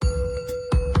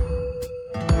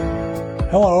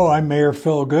Hello, I'm Mayor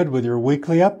Phil Good with your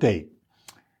weekly update.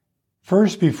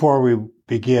 First, before we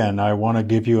begin, I want to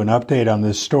give you an update on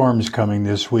the storms coming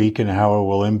this week and how it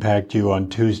will impact you on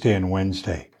Tuesday and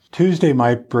Wednesday. Tuesday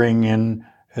might bring in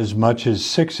as much as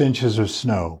 6 inches of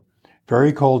snow,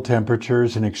 very cold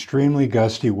temperatures, and extremely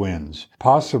gusty winds,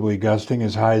 possibly gusting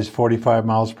as high as 45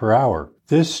 miles per hour.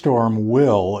 This storm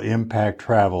will impact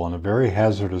travel in a very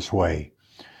hazardous way.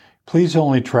 Please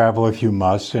only travel if you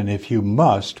must, and if you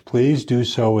must, please do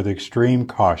so with extreme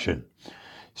caution.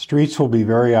 Streets will be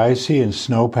very icy and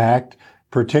snow-packed,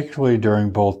 particularly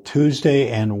during both Tuesday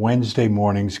and Wednesday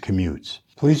morning's commutes.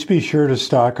 Please be sure to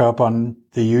stock up on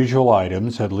the usual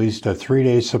items, at least a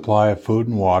 3-day supply of food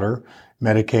and water,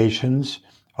 medications,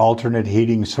 alternate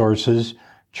heating sources,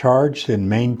 charged and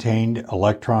maintained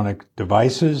electronic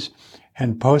devices,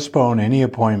 and postpone any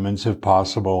appointments if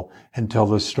possible until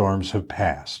the storms have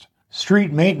passed.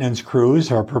 Street maintenance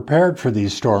crews are prepared for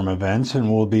these storm events and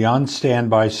will be on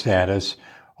standby status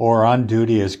or on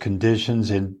duty as conditions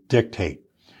dictate.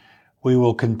 We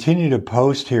will continue to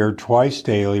post here twice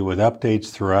daily with updates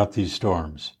throughout these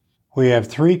storms. We have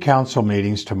 3 council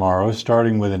meetings tomorrow,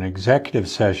 starting with an executive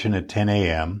session at 10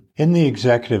 a.m. In the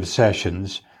executive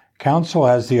sessions, council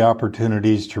has the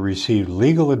opportunities to receive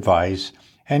legal advice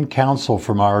and counsel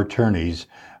from our attorneys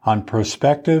on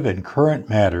prospective and current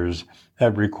matters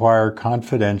that require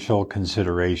confidential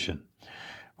consideration.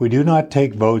 We do not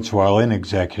take votes while in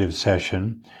executive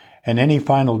session, and any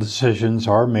final decisions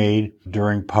are made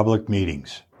during public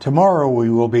meetings. Tomorrow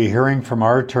we will be hearing from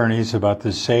our attorneys about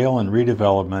the sale and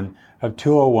redevelopment of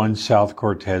 201 South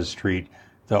Cortez Street,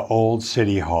 the old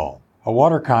City Hall, a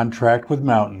water contract with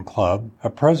Mountain Club, a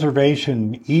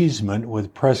preservation easement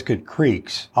with Prescott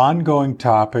Creeks, ongoing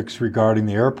topics regarding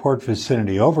the Airport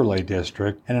Vicinity Overlay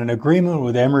District, and an agreement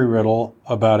with Embry-Riddle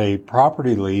about a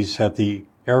property lease at the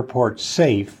Airport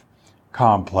SAFE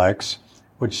complex,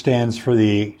 which stands for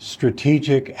the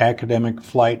Strategic Academic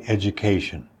Flight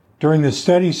Education. During the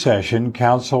study session,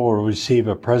 Council will receive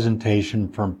a presentation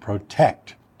from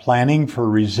Protect, Planning for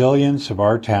Resilience of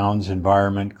Our Town's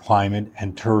Environment, Climate,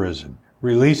 and Tourism,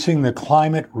 releasing the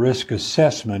Climate Risk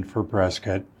Assessment for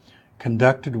Prescott,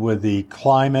 conducted with the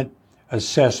Climate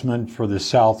Assessment for the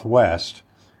Southwest,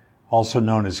 also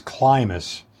known as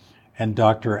CLIMAS, and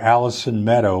Dr. Allison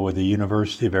Meadow with the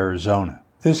University of Arizona.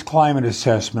 This climate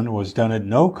assessment was done at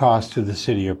no cost to the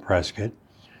City of Prescott.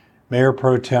 Mayor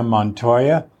Pro Tem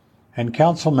Montoya and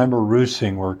Councilmember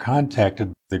Rusing were contacted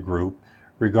by the group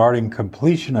regarding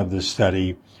completion of the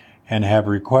study and have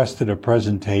requested a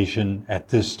presentation at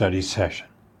this study session.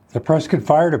 The Prescott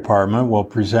Fire Department will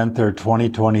present their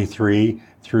 2023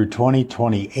 through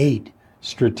 2028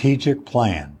 strategic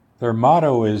plan. Their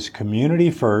motto is Community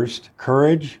First,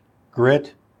 Courage,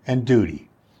 Grit, and Duty,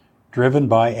 driven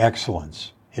by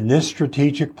excellence. In this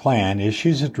strategic plan,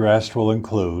 issues addressed will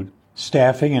include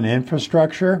staffing and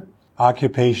infrastructure,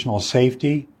 occupational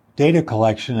safety, data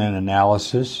collection and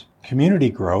analysis, community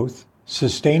growth,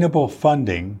 sustainable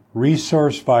funding,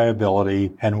 resource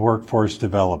viability, and workforce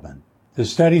development. The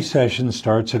study session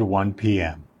starts at 1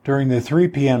 p.m. During the 3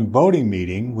 p.m. voting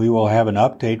meeting, we will have an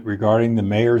update regarding the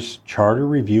Mayor's Charter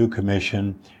Review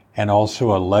Commission and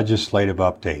also a legislative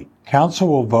update. Council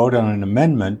will vote on an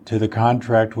amendment to the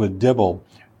contract with Dibble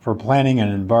for planning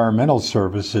and environmental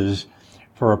services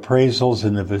for appraisals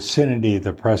in the vicinity of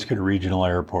the Prescott Regional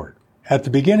Airport. At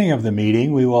the beginning of the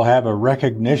meeting, we will have a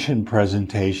recognition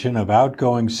presentation of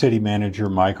outgoing City Manager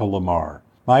Michael Lamar.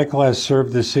 Michael has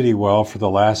served the city well for the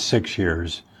last 6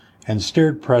 years and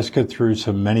steered Prescott through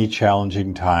some many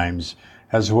challenging times,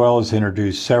 as well as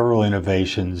introduced several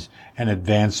innovations and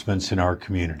advancements in our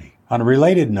community. On a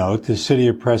related note, the City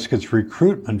of Prescott's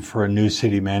recruitment for a new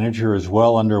city manager is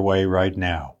well underway right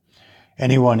now.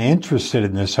 Anyone interested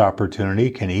in this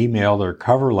opportunity can email their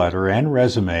cover letter and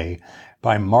resume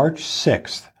by March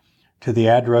 6th to the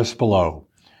address below.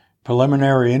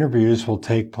 Preliminary interviews will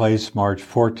take place March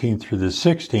 14th through the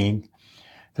 16th.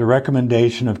 The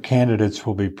recommendation of candidates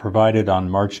will be provided on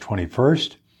March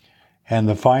 21st, and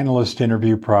the finalist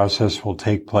interview process will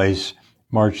take place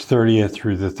March 30th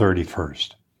through the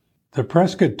 31st. The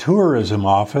Prescott Tourism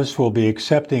Office will be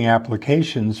accepting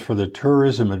applications for the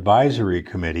Tourism Advisory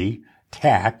Committee,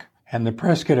 TAC, and the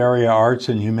Prescott Area Arts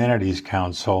and Humanities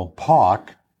Council, PAWC,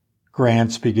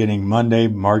 grants beginning Monday,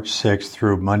 March 6th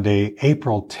through Monday,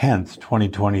 April 10th,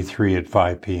 2023 at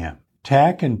 5 p.m.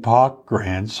 TAC and PAWC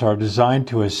grants are designed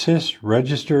to assist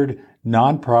registered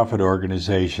nonprofit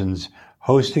organizations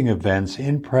hosting events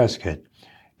in Prescott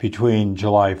between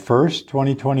July 1st,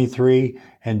 2023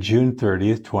 and June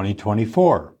 30th,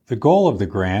 2024. The goal of the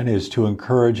grant is to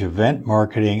encourage event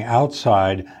marketing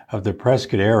outside of the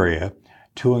Prescott area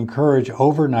to encourage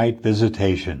overnight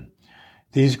visitation.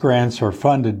 These grants are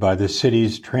funded by the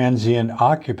city's transient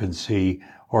occupancy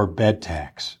or bed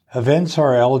tax. Events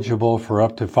are eligible for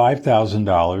up to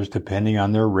 $5,000 depending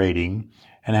on their rating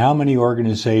and how many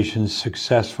organizations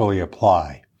successfully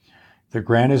apply. The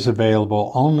grant is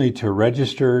available only to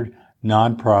registered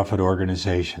nonprofit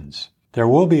organizations. There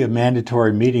will be a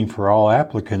mandatory meeting for all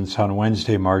applicants on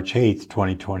Wednesday, March 8,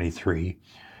 2023,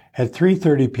 at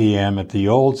 3:30 p.m. at the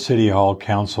Old City Hall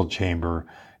Council Chamber,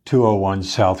 201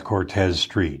 South Cortez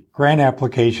Street. Grant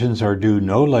applications are due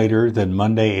no later than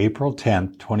Monday, April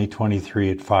 10,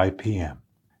 2023 at 5 p.m.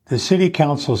 The City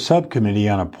Council Subcommittee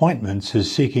on Appointments is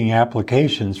seeking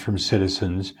applications from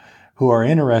citizens who are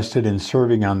interested in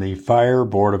serving on the Fire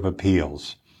Board of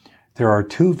Appeals. There are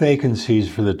 2 vacancies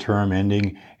for the term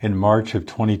ending in March of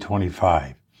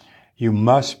 2025. You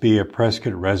must be a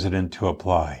Prescott resident to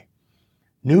apply.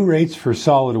 New rates for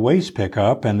solid waste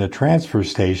pickup and the transfer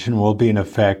station will be in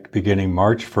effect beginning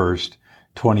March 1st,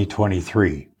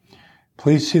 2023.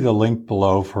 Please see the link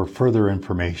below for further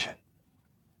information.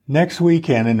 Next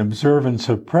weekend, in observance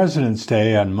of President's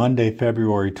Day on Monday,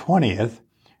 February 20th,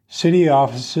 city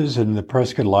offices and the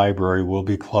Prescott Library will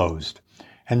be closed,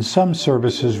 and some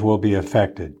services will be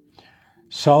affected.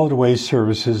 Solid waste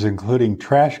services, including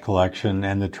trash collection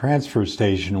and the transfer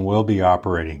station, will be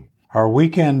operating. Our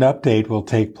weekend update will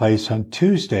take place on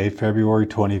Tuesday, February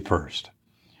 21st.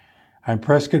 I'm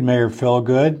Prescott Mayor Phil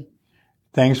Good.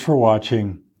 Thanks for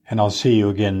watching, and I'll see you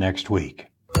again next week.